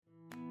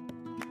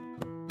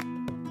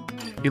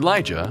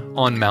Elijah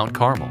on Mount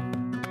Carmel.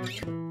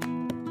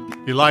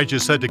 Elijah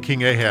said to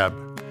King Ahab,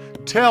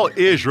 "Tell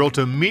Israel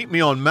to meet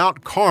me on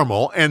Mount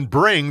Carmel and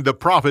bring the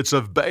prophets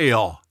of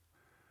Baal."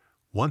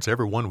 Once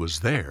everyone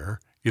was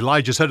there,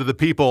 Elijah said to the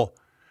people,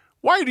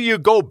 "Why do you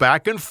go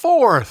back and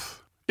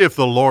forth? If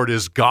the Lord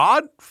is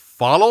God,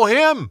 follow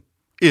him.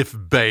 If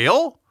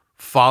Baal,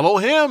 follow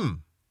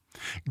him.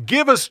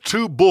 Give us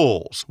 2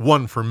 bulls,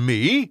 one for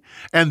me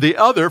and the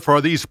other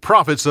for these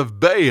prophets of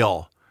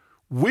Baal.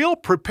 We'll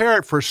prepare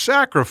it for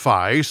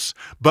sacrifice,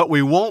 but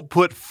we won't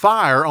put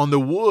fire on the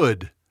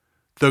wood.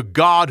 The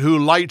God who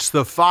lights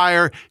the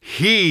fire,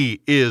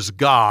 he is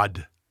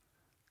God."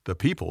 The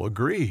people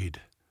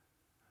agreed.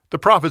 The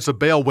prophets of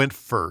Baal went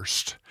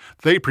first.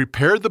 They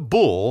prepared the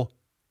bull,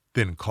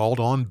 then called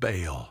on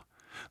Baal.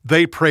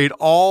 They prayed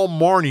all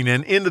morning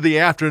and into the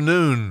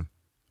afternoon,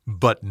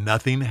 but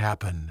nothing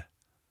happened.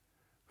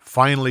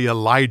 Finally,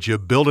 Elijah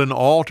built an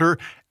altar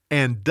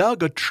and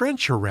dug a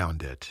trench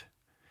around it.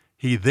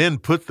 He then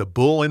put the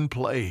bull in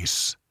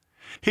place.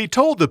 He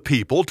told the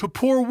people to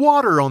pour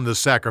water on the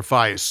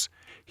sacrifice.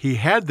 He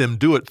had them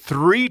do it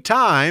 3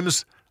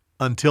 times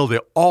until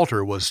the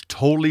altar was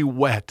totally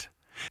wet.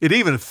 It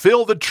even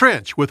filled the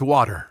trench with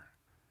water.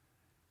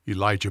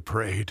 Elijah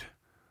prayed,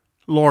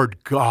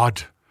 "Lord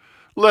God,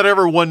 let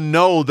everyone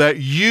know that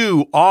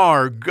you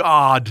are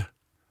God."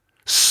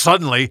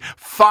 Suddenly,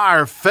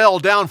 fire fell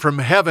down from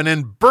heaven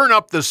and burned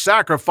up the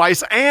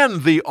sacrifice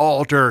and the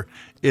altar.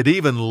 It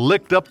even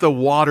licked up the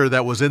water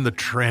that was in the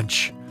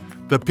trench.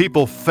 The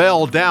people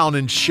fell down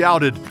and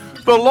shouted,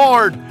 "The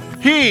Lord,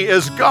 he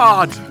is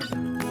God!"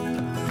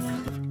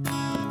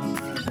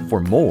 For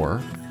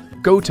more,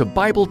 go to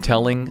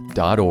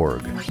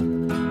BibleTelling.org.